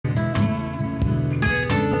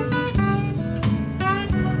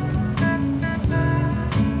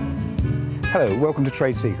Hello, welcome to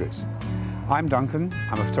Trade Secrets. I'm Duncan,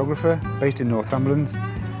 I'm a photographer based in Northumberland,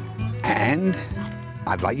 and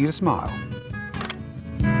I'd like you to smile.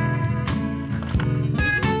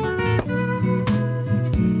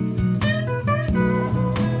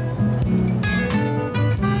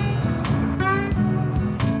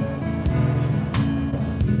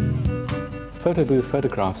 Photo booth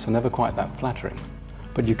photographs are never quite that flattering,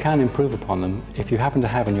 but you can improve upon them if you happen to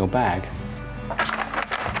have in your bag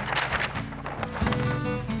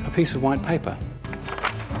a piece of white paper.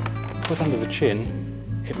 Put under the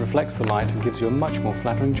chin, it reflects the light and gives you a much more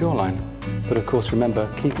flattering jawline. But of course,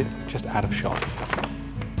 remember, keep it just out of shot.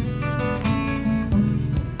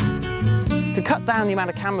 To cut down the amount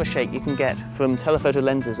of camera shake you can get from telephoto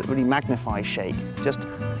lenses that really magnify shake, just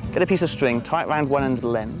get a piece of string, tie it around one end of the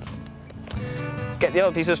lens, get the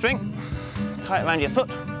other piece of string, tie it around your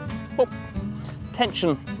foot, whoop,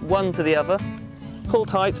 tension one to the other, pull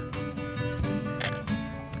tight.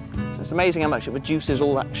 It's amazing how much it reduces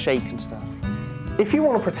all that shake and stuff. If you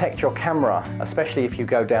want to protect your camera, especially if you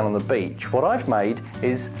go down on the beach, what I've made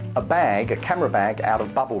is a bag, a camera bag out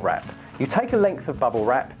of bubble wrap. You take a length of bubble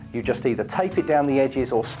wrap, you just either tape it down the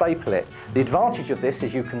edges or staple it. The advantage of this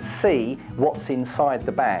is you can see what's inside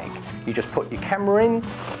the bag. You just put your camera in,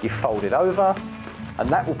 you fold it over,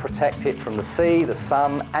 and that will protect it from the sea, the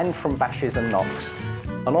sun, and from bashes and knocks.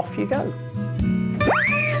 And off you go.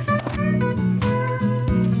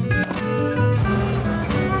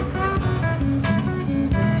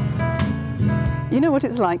 You know what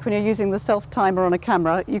it's like when you're using the self-timer on a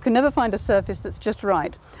camera. You can never find a surface that's just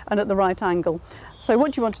right and at the right angle. So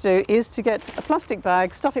what you want to do is to get a plastic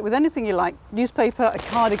bag, stuff it with anything you like, newspaper, a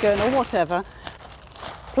cardigan or whatever,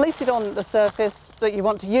 place it on the surface that you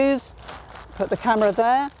want to use, put the camera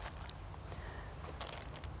there,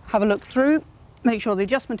 have a look through, make sure the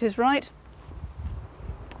adjustment is right,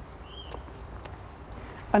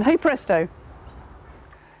 and hey presto.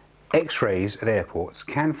 X-rays at airports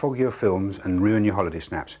can fog your films and ruin your holiday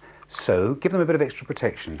snaps, so give them a bit of extra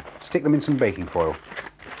protection. Stick them in some baking foil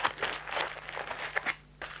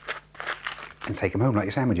and take them home like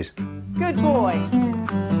your sandwiches. Good boy.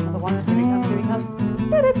 Another one, here he comes, here he comes.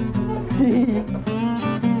 Did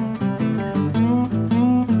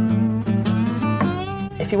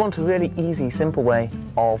If you want a really easy, simple way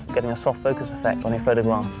of getting a soft focus effect on your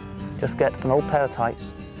photographs, just get an old pair of tights,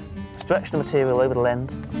 stretch the material over the lens.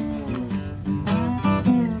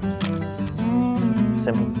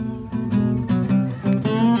 Simple.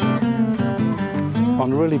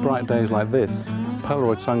 On really bright days like this,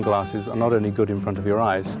 Polaroid sunglasses are not only good in front of your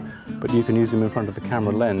eyes, but you can use them in front of the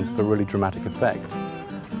camera lens for really dramatic effect.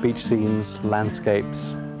 Beach scenes,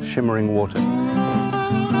 landscapes, shimmering water.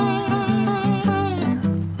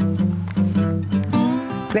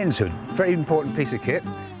 Lens hood, very important piece of kit.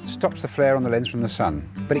 Stops the flare on the lens from the sun,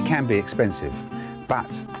 but it can be expensive. But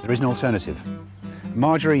there is an alternative. A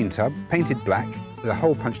margarine tub, painted black, with a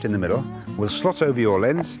hole punched in the middle, will slot over your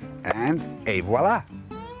lens, and et voila,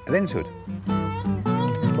 a lens hood.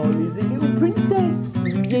 Molly's a little princess.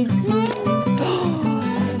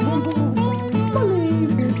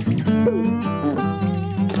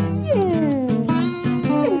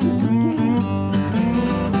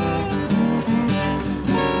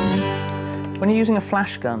 When you're using a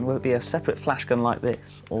flash gun, whether it be a separate flash gun like this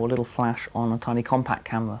or a little flash on a tiny compact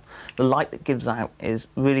camera, the light that gives out is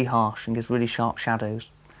really harsh and gives really sharp shadows.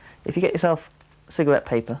 If you get yourself cigarette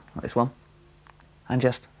paper, like this one, and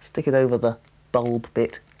just stick it over the bulb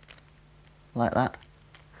bit, like that,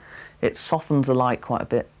 it softens the light quite a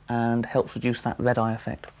bit and helps reduce that red eye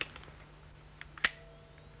effect.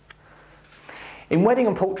 In wedding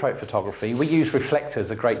and portrait photography, we use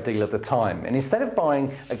reflectors a great deal of the time, and instead of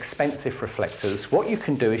buying expensive reflectors, what you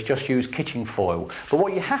can do is just use kitchen foil. But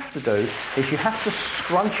what you have to do is you have to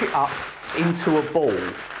scrunch it up into a ball,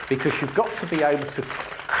 because you've got to be able to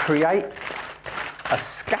create a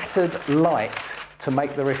scattered light to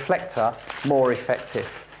make the reflector more effective.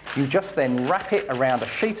 You just then wrap it around a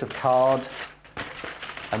sheet of card,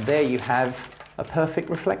 and there you have a perfect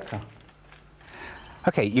reflector.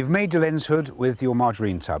 Okay, you've made your lens hood with your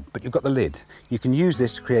margarine tub, but you've got the lid. You can use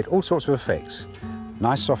this to create all sorts of effects.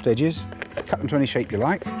 Nice soft edges, cut them to any shape you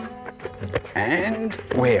like, and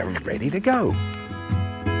we're ready to go.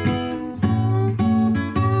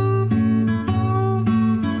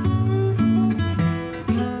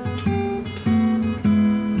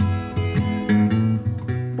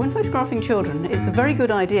 When photographing children, it's a very good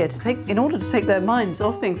idea to in order to take their minds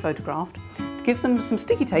off being photographed, to give them some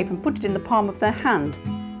sticky tape and put it in the palm of their hand.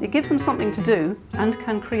 It gives them something to do and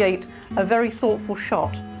can create a very thoughtful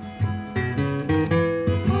shot.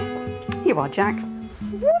 Here you are, Jack.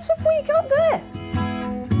 What have we got there?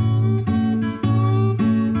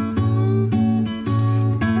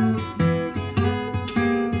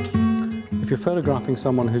 If you're photographing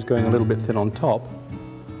someone who's going a little bit thin on top,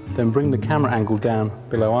 then bring the camera angle down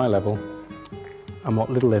below eye level, and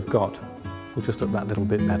what little they've got will just look that little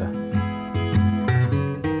bit better.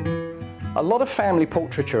 A lot of family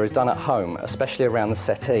portraiture is done at home, especially around the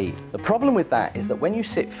settee. The problem with that is that when you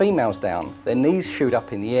sit females down, their knees shoot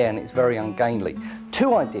up in the air and it's very ungainly.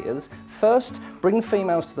 Two ideas. First, bring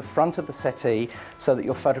females to the front of the settee so that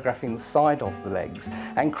you're photographing the side of the legs,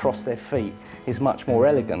 and cross their feet is much more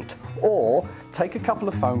elegant. Or take a couple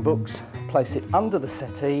of phone books, place it under the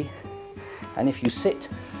settee, and if you sit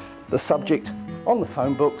the subject on the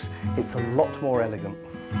phone books, it's a lot more elegant.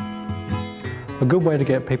 A good way to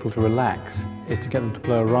get people to relax is to get them to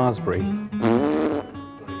blow a raspberry and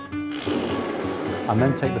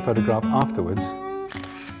then take the photograph afterwards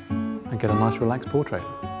and get a nice relaxed portrait.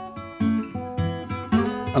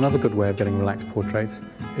 Another good way of getting relaxed portraits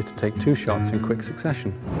is to take 2 shots in quick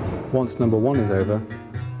succession. Once number 1 is over,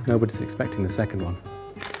 nobody's expecting the second one.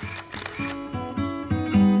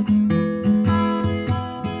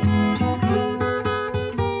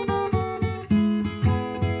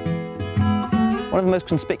 One of the most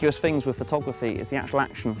conspicuous things with photography is the actual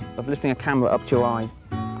action of lifting a camera up to your eye.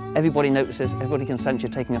 Everybody notices, everybody can sense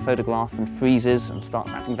you're taking a photograph and freezes and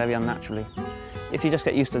starts acting very unnaturally. If you just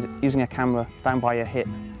get used to using a camera down by your hip,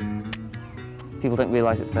 people don't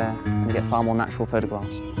realise it's there and you get far more natural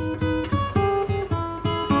photographs.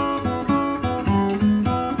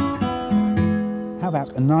 How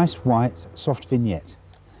about a nice white soft vignette?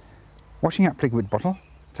 Washing up liquid bottle,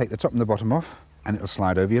 take the top and the bottom off and it'll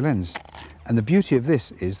slide over your lens. And the beauty of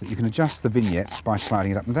this is that you can adjust the vignette by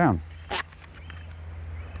sliding it up and down.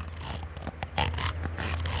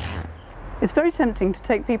 It's very tempting to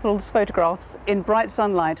take people's photographs in bright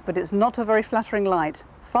sunlight, but it's not a very flattering light.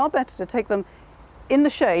 Far better to take them in the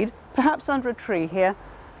shade, perhaps under a tree here.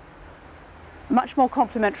 Much more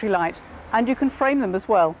complimentary light, and you can frame them as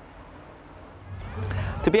well.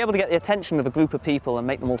 To be able to get the attention of a group of people and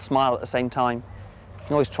make them all smile at the same time, you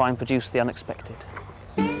can always try and produce the unexpected.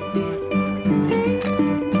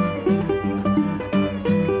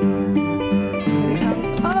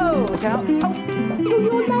 Oh, look out. Oh,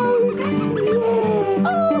 your nose. Yeah.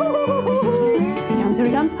 Oh. Here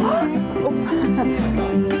he comes. Oh.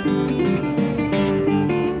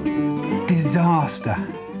 Disaster!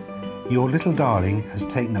 Your little darling has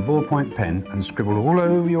taken a ballpoint pen and scribbled all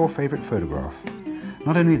over your favourite photograph.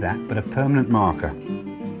 Not only that, but a permanent marker.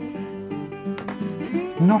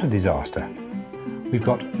 Not a disaster. We've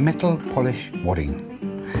got metal polish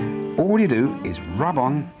wadding. All you do is rub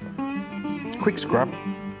on, quick scrub,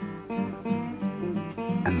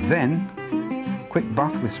 and then quick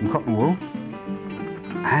buff with some cotton wool,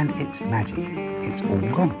 and it's magic. It's all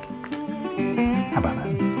gone. How about that?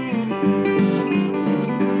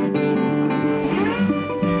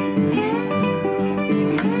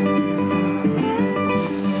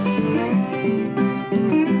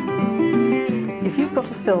 If you've got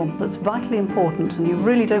a film that's vitally important and you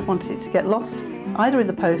really don't want it to get lost, either in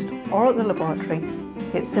the post or at the laboratory,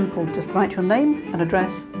 it's simple. Just write your name and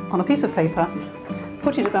address on a piece of paper,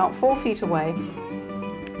 put it about 4 feet away,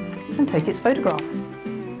 and take its photograph.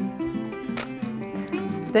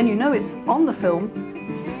 Then you know it's on the film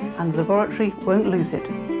and the laboratory won't lose it.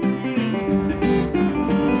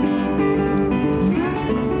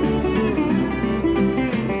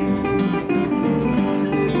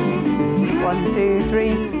 One, two,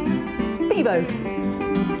 three, Bebo!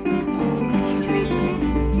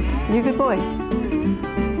 You a good boy?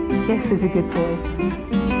 Yes, he's a good boy.